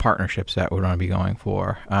or the partnerships that we're going to be going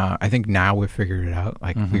for. I think now we've figured it out.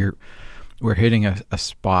 Like mm-hmm. we're hitting a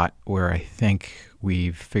spot where I think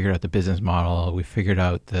we've figured out the business model, we've figured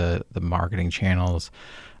out the marketing channels,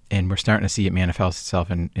 and we're starting to see it manifest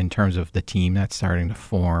itself in terms of the team that's starting to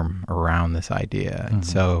form around this idea. Mm-hmm. And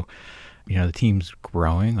so the team's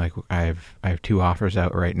growing. Like I have 2 offers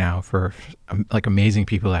out right now for like amazing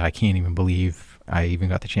people that I can't even believe I even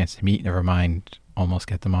got the chance to meet, never mind almost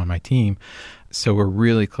get them on my team. So we're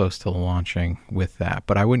really close to launching with that.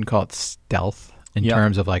 But I wouldn't call it stealth in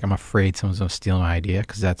terms of like I'm afraid someone's going to steal my idea,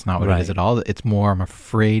 because that's not what it is at all. It's more I'm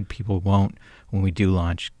afraid people won't, when we do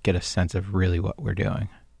launch, get a sense of really what we're doing.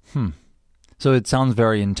 So it sounds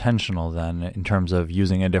very intentional then in terms of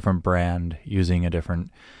using a different brand, using a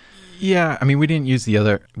different... Yeah, I mean, we didn't use the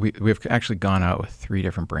other... We've actually gone out with 3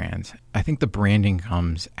 different brands. I think the branding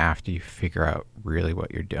comes after you figure out really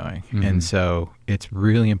what you're doing. Mm-hmm. And so it's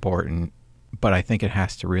really important, but I think it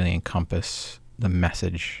has to really encompass the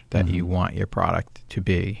message that mm-hmm. you want your product to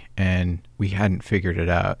be. And we hadn't figured it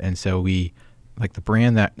out. And so we, like the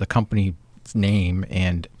brand, that the company's name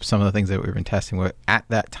and some of the things that we've been testing with at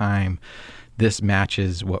that time, this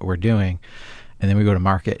matches what we're doing. And then we go to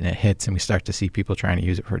market and it hits and we start to see people trying to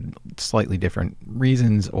use it for slightly different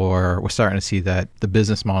reasons, or we're starting to see that the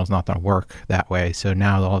business model is not going to work that way. So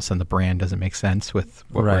now all of a sudden the brand doesn't make sense with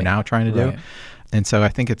what we're now trying to do. And so I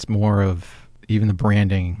think it's more of even the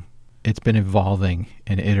branding, it's been evolving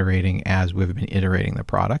and iterating as we've been iterating the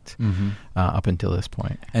product up until this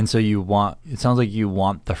point. And so it sounds like you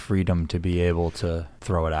want the freedom to be able to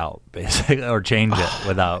throw it out basically or change it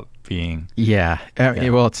without being...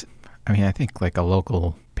 Well, I think like a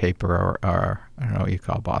local paper or I don't know what you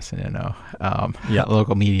call Boston Inno, a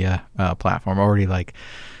local media platform already like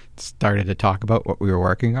started to talk about what we were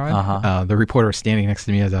working on. The reporter was standing next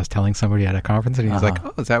to me as I was telling somebody at a conference, and he was like,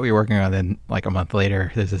 "Oh, is that what you're working on?" Then like a month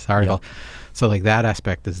later, there's this article. So like that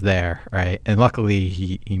aspect is there, right? And luckily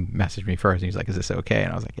he messaged me first and he's like, "Is this okay?"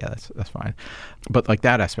 And I was like, "Yeah, that's fine." But like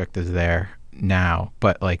that aspect is there now.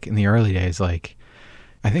 But like in the early days, like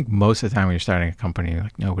I think most of the time when you're starting a company,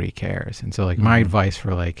 like nobody cares. And so like my advice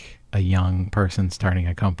for like a young person starting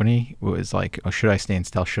a company was like, oh, should I stay in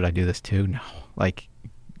stealth? Should I do this too? No, like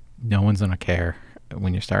no one's going to care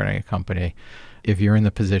when you're starting a company. If you're in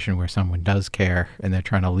the position where someone does care and they're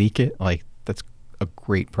trying to leak it, like that's a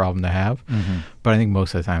great problem to have. But I think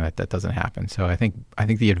most of the time that doesn't happen. So I think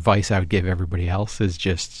the advice I would give everybody else is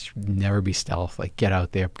just never be stealth. Like get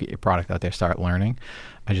out there, get your product out there, start learning.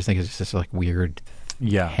 I just think it's just like weird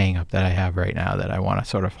hang up that I have right now that I want to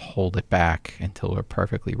sort of hold it back until we're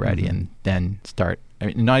perfectly ready and then start. I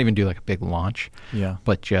mean, not even do like a big launch,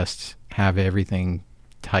 but just have everything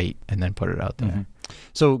tight and then put it out there.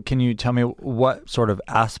 So can you tell me what sort of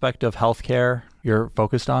aspect of healthcare you're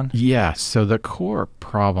focused on? Yeah. So the core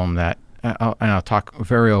problem that, and I'll talk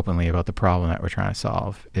very openly about the problem that we're trying to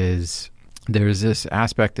solve, is there's this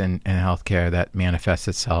aspect in healthcare that manifests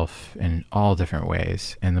itself in all different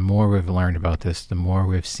ways. And the more we've learned about this, the more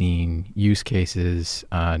we've seen use cases,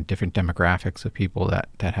 different demographics of people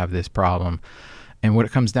that have this problem. And what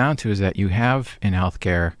it comes down to is that you have in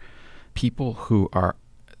healthcare people who are,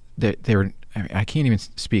 I can't even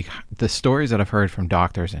speak. The stories that I've heard from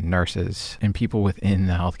doctors and nurses and people within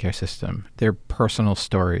the healthcare system, their personal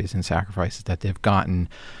stories and sacrifices that they've gotten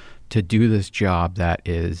to do this job that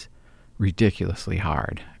is ridiculously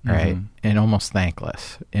hard, right? And almost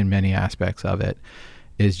thankless in many aspects of it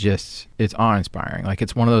is just, it's awe-inspiring. Like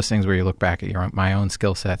it's one of those things where you look back at my own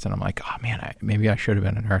skill sets and I'm like, oh man, maybe I should have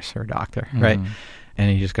been a nurse or a doctor, right?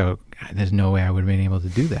 And you just go, there's no way I would have been able to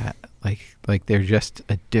do that. Like they're just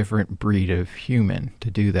a different breed of human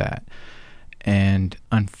to do that. And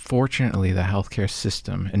unfortunately, the healthcare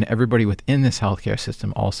system and everybody within this healthcare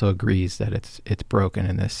system also agrees that it's broken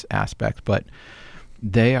in this aspect, but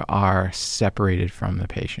they are separated from the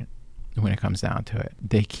patient when it comes down to it.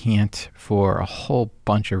 They can't, for a whole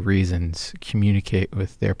bunch of reasons, communicate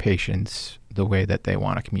with their patients the way that they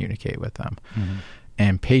want to communicate with them.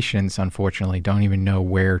 And patients, unfortunately, don't even know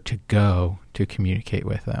where to go to communicate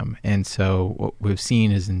with them. And so what we've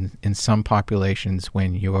seen is in some populations,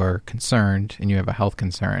 when you're concerned and you have a health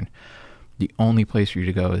concern, the only place for you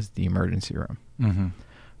to go is the emergency room,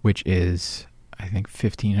 which is, I think,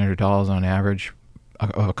 $1,500 on average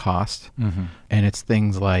of a cost. And it's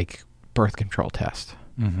things like birth control test,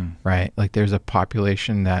 right? Like there's a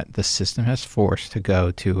population that the system has forced to go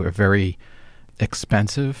to a very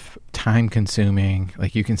expensive, time-consuming,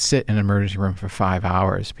 like you can sit in an emergency room for 5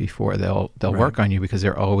 hours before they'll work on you because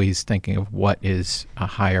they're always thinking of what is a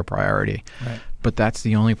higher priority. But that's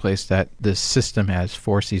the only place that the system has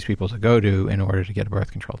forced these people to go to in order to get a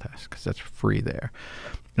birth control test because that's free there.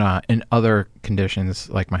 In other conditions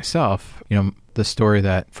like myself, the story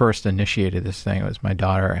that first initiated this thing was my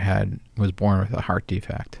daughter was born with a heart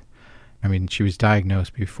defect. I mean, she was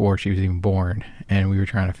diagnosed before she was even born, and we were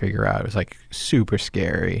trying to figure out. It was like super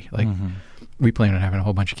scary. Like we plan on having a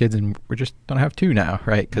whole bunch of kids, and we're just don't have two now,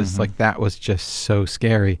 right? Because like that was just so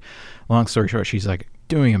scary. Long story short, she's like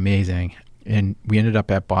doing amazing, and we ended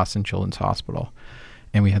up at Boston Children's Hospital,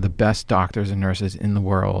 and we had the best doctors and nurses in the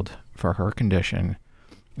world for her condition.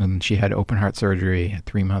 And she had open heart surgery at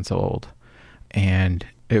 3 months old, and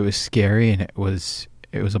it was scary, and it was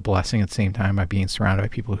a blessing at the same time by being surrounded by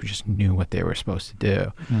people who just knew what they were supposed to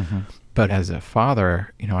do. But as a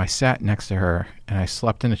father, I sat next to her and I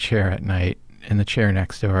slept in a chair at night in the chair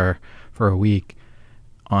next to her for a week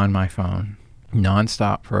on my phone,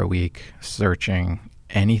 nonstop for a week, searching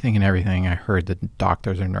anything and everything I heard the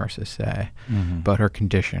doctors or nurses say about her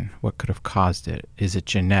condition. What could have caused it? Is it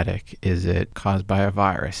genetic? Is it caused by a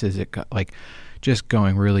virus? Is it just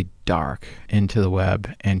going really dark into the web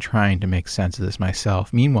and trying to make sense of this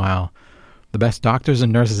myself. Meanwhile, the best doctors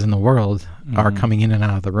and nurses in the world are coming in and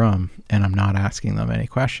out of the room, and I'm not asking them any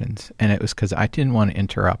questions. And it was because I didn't want to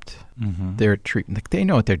interrupt their treatment. Like, they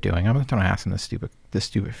know what they're doing. I'm not going to ask them this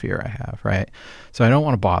stupid fear I have, right? So I don't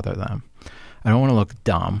want to bother them. I don't want to look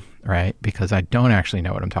dumb, right? Because I don't actually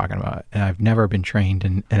know what I'm talking about. And I've never been trained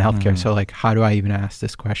in healthcare. So how do I even ask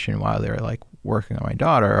this question while they're working on my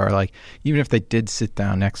daughter? Or even if they did sit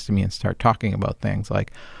down next to me and start talking about things, I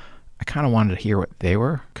kind of wanted to hear what they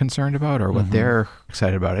were concerned about or what they're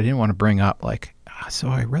excited about. I didn't want to bring up so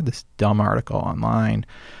I read this dumb article online.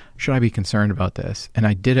 Should I be concerned about this? And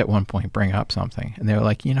I did at one point bring up something. And they were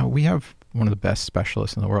like, we have one of the best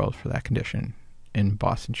specialists in the world for that condition in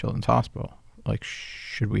Boston Children's Hospital.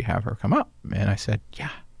 Should we have her come up? And I said,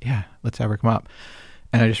 yeah, let's have her come up.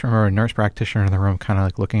 And I just remember a nurse practitioner in the room kind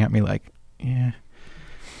of looking at me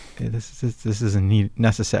this isn't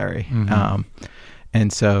necessary.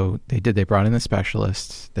 And so they did. They brought in the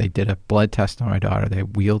specialists. They did a blood test on my daughter. They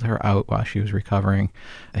wheeled her out while she was recovering.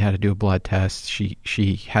 They had to do a blood test.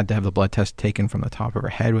 She had to have the blood test taken from the top of her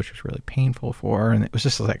head, which was really painful for her. And it was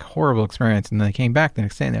just a horrible experience. And then they came back the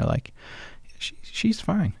next day and they were like, she's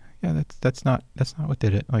fine. yeah, that's not what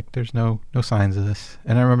did it. Like, there's no signs of this.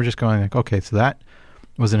 And I remember just going like, okay, so that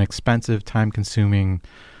was an expensive, time-consuming,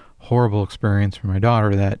 horrible experience for my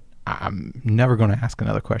daughter that I'm never going to ask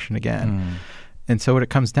another question again. And so what it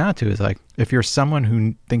comes down to is like, if you're someone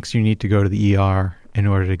who thinks you need to go to the ER in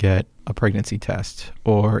order to get a pregnancy test,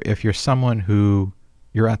 or if you're someone who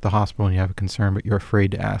you're at the hospital and you have a concern, but you're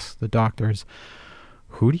afraid to ask the doctors,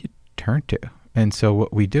 who do you turn to? And so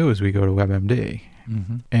what we do is we go to WebMD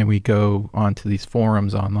and we go onto these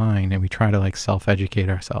forums online and we try to like self-educate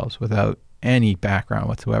ourselves without any background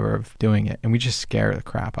whatsoever of doing it. And we just scare the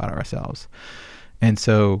crap out of ourselves. And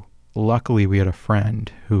so luckily we had a friend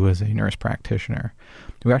who was a nurse practitioner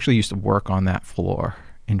who actually used to work on that floor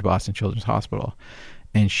in Boston Children's Hospital.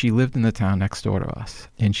 And she lived in the town next door to us.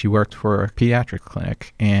 And she worked for a pediatric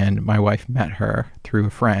clinic. And my wife met her through a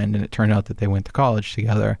friend. And it turned out that they went to college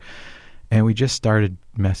together. And we just started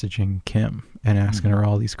messaging Kim and asking her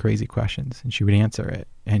all these crazy questions. And she would answer it.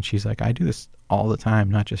 And she's like, I do this all the time,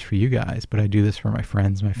 not just for you guys, but I do this for my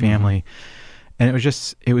friends, my family. And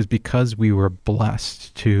it was because we were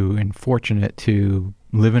blessed and fortunate to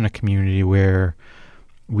live in a community where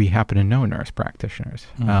we happen to know nurse practitioners.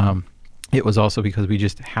 It was also because we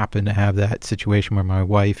just happened to have that situation where my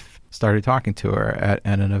wife started talking to her at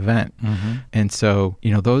an event. And so,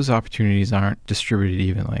 those opportunities aren't distributed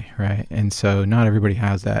evenly, right? And so not everybody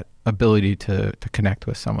has that ability to connect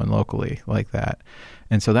with someone locally like that.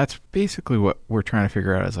 And so that's basically what we're trying to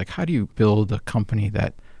figure out is like, how do you build a company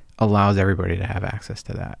that allows everybody to have access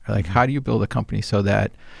to that? Like, how do you build a company so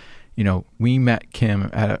that, we met Kim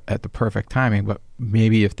at the perfect timing, but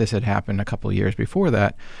maybe if this had happened a couple of years before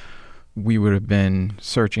that, we would have been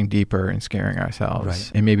searching deeper and scaring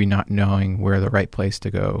ourselves and maybe not knowing where the right place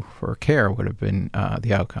to go for care would have been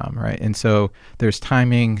the outcome, right? And so there's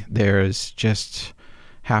timing, there's just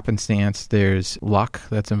happenstance, there's luck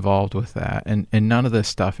that's involved with that. And none of this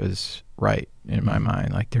stuff is right in my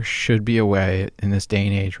mind. Like, there should be a way in this day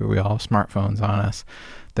and age where we all have smartphones on us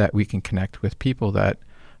that we can connect with people that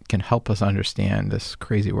can help us understand this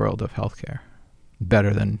crazy world of healthcare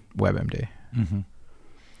better than WebMD.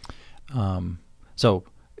 So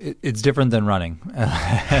it's different than running,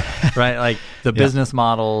 right? Like the business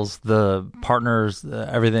models, the partners,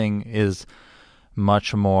 everything is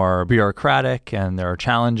much more bureaucratic, and there are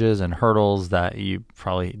challenges and hurdles that you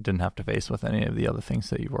probably didn't have to face with any of the other things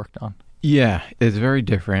that you've worked on. Yeah, it's very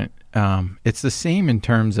different. It's the same in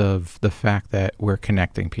terms of the fact that we're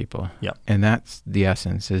connecting people. Yep. And that's the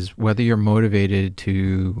essence, is whether you're motivated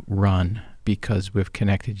to run because we've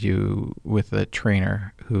connected you with a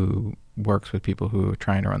trainer who works with people who are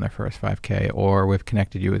trying to run their first 5K, or we've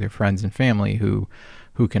connected you with your friends and family who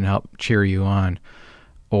can help cheer you on,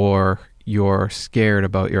 or you're scared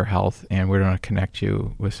about your health and we're going to connect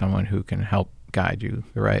you with someone who can help guide you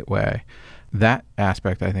the right way. That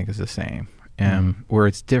aspect, I think, is the same. Where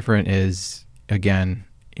it's different is, again,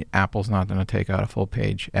 Apple's not going to take out a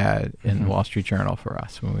full-page ad in the Wall Street Journal for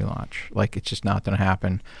us when we launch. Like, it's just not going to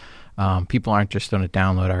happen. People aren't just going to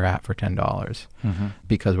download our app for $10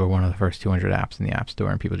 because we're one of the first 200 apps in the App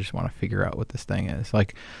Store and people just want to figure out what this thing is.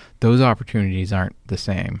 Like, those opportunities aren't the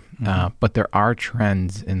same. But there are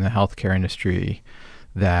trends in the healthcare industry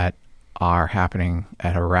that are happening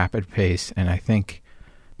at a rapid pace. And I think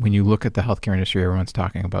when you look at the healthcare industry, everyone's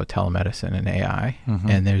talking about telemedicine and AI.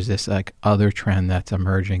 And there's this like other trend that's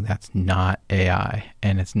emerging that's not AI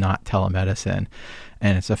and it's not telemedicine.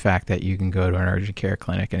 And it's the fact that you can go to an urgent care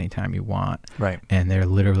clinic anytime you want. Right. And they're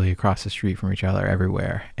literally across the street from each other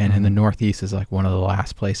everywhere. And in the Northeast is like one of the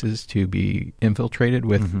last places to be infiltrated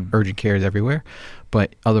with urgent cares everywhere.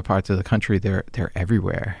 But other parts of the country, they're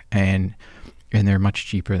everywhere. And they're much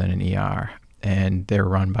cheaper than an ER. And they're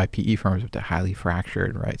run by PE firms, but they're highly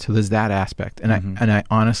fractured, right? So there's that aspect. And I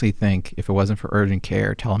honestly think if it wasn't for urgent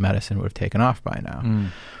care, telemedicine would have taken off by now.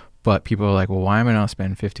 But people are like, well, why am I going to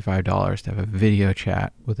spend $55 to have a video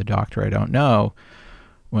chat with a doctor I don't know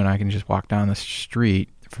when I can just walk down the street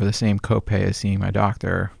for the same copay as seeing my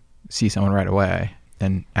doctor, see someone right away,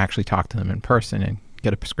 and actually talk to them in person and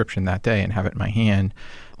get a prescription that day and have it in my hand?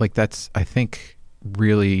 Like, that's, I think,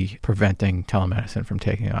 really preventing telemedicine from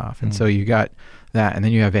taking off. And so you got that, and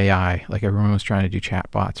then you have AI. Like, everyone was trying to do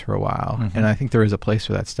chatbots for a while, and I think there is a place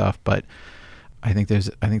for that stuff. But I think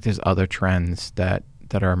there's other trends that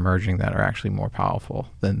are emerging that are actually more powerful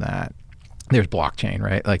than that. There's blockchain,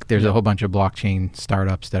 right? Like, there's a whole bunch of blockchain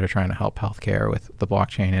startups that are trying to help healthcare with the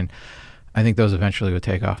blockchain, and I think those eventually would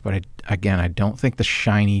take off. But I don't think the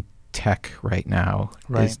shiny tech right now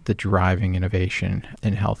is the driving innovation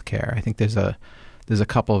in healthcare. I think there's a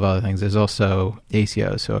couple of other things. There's also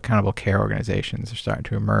ACOs, so accountable care organizations, are starting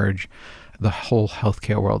to emerge the whole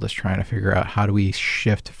healthcare world is trying to figure out how do we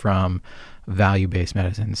shift from value-based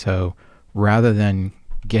medicine. So rather than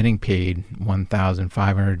getting paid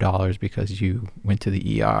 $1,500 because you went to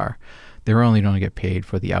the ER, they're only going to get paid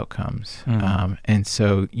for the outcomes. And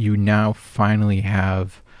so you now finally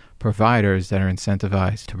have providers that are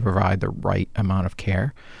incentivized to provide the right amount of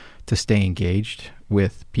care, to stay engaged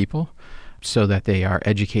with people so that they are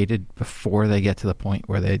educated before they get to the point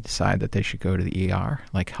where they decide that they should go to the ER,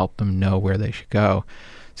 like help them know where they should go.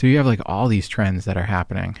 So you have like all these trends that are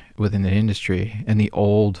happening within the industry, and the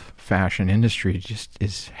old-fashioned industry just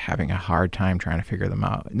is having a hard time trying to figure them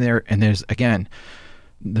out. And there's, again,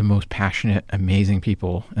 the most passionate, amazing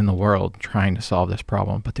people in the world trying to solve this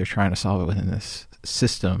problem, but they're trying to solve it within this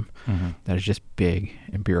system that is just big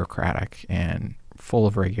and bureaucratic and full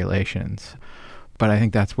of regulations. But I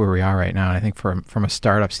think that's where we are right now. And I think from a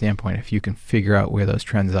startup standpoint, if you can figure out where those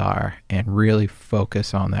trends are and really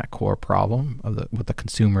focus on that core problem of what the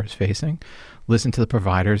consumer is facing, listen to the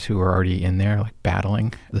providers who are already in there, like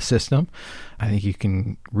battling the system, I think you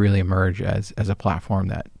can really emerge as a platform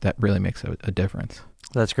that really makes a difference.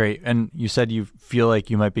 That's great. And you said you feel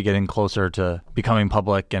like you might be getting closer to becoming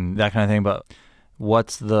public and that kind of thing, but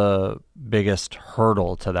what's the biggest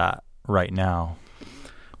hurdle to that right now?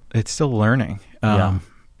 It's still learning.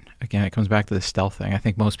 Again, it comes back to the stealth thing. I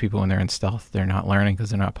think most people, when they're in stealth, they're not learning because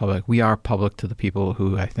they're not public. We are public to the people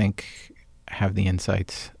who I think have the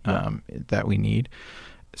insights that we need.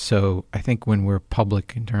 So I think when we're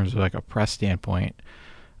public in terms of like a press standpoint,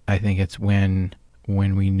 I think it's when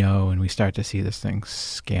we know and we start to see this thing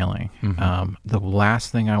scaling. The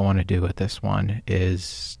last thing I want to do with this one is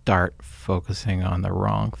start focusing on the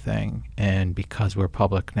wrong thing. And because we're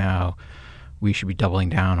public now, we should be doubling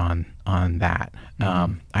down on that.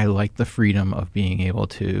 I like the freedom of being able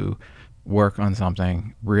to work on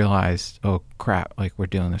something, realize, oh crap, like we're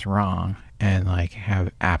doing this wrong, and like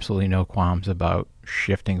have absolutely no qualms about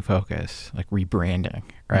shifting focus, like rebranding,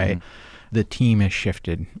 right? The team has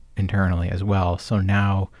shifted internally as well. So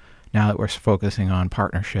now that we're focusing on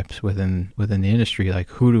partnerships within the industry, like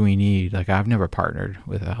who do we need? Like I've never partnered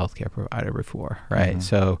with a healthcare provider before, right?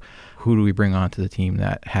 So who do we bring onto the team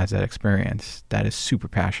that has that experience, that is super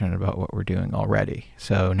passionate about what we're doing already?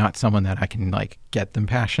 So not someone that I can like get them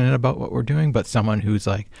passionate about what we're doing, but someone who's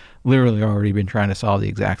like literally already been trying to solve the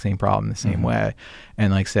exact same problem the same way,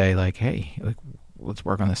 and like say like, hey, like let's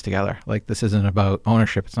work on this together. Like this isn't about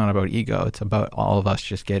ownership. It's not about ego. It's about all of us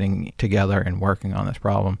just getting together and working on this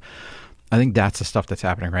problem. I think that's the stuff that's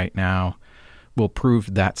happening right now. We'll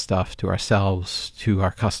prove that stuff to ourselves, to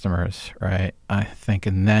our customers, right? I think,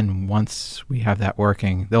 and then once we have that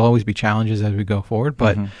working, there'll always be challenges as we go forward.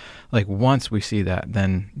 But like once we see that,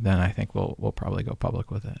 then I think we'll probably go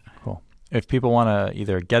public with it. Cool. If people want to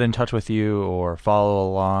either get in touch with you or follow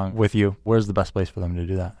along with you, where's the best place for them to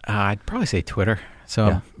do that? I'd probably say Twitter.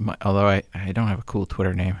 So although I don't have a cool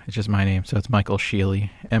Twitter name, it's just my name. So it's Michael Sheely,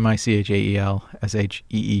 MichaelSheely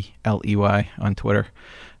on Twitter,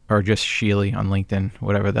 or just Sheely on LinkedIn,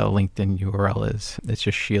 whatever the LinkedIn URL is. It's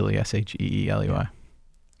just Sheely, Sheely.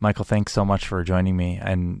 Michael, thanks so much for joining me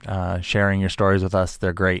and sharing your stories with us.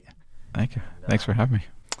 They're great. Thank you. Thanks for having me.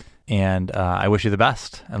 And I wish you the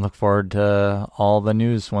best and look forward to all the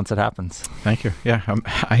news once it happens. Thank you. Yeah,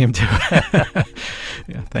 I am too.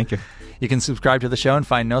 Yeah, thank you. You can subscribe to the show and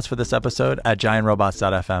find notes for this episode at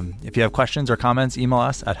giantrobots.fm. If you have questions or comments, email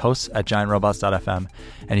us at hosts@giantrobots.fm.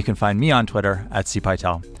 And you can find me on Twitter at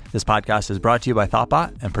cpytel. This podcast is brought to you by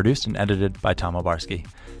Thoughtbot and produced and edited by Tom Obarski.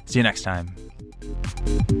 See you next time.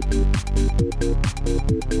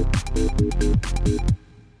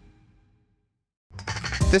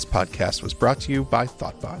 This podcast was brought to you by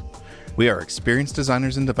Thoughtbot. We are experienced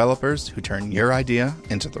designers and developers who turn your idea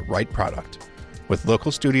into the right product. With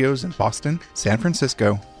local studios in Boston, San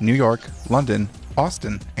Francisco, New York, London,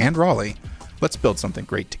 Austin, and Raleigh, let's build something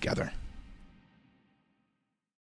great together.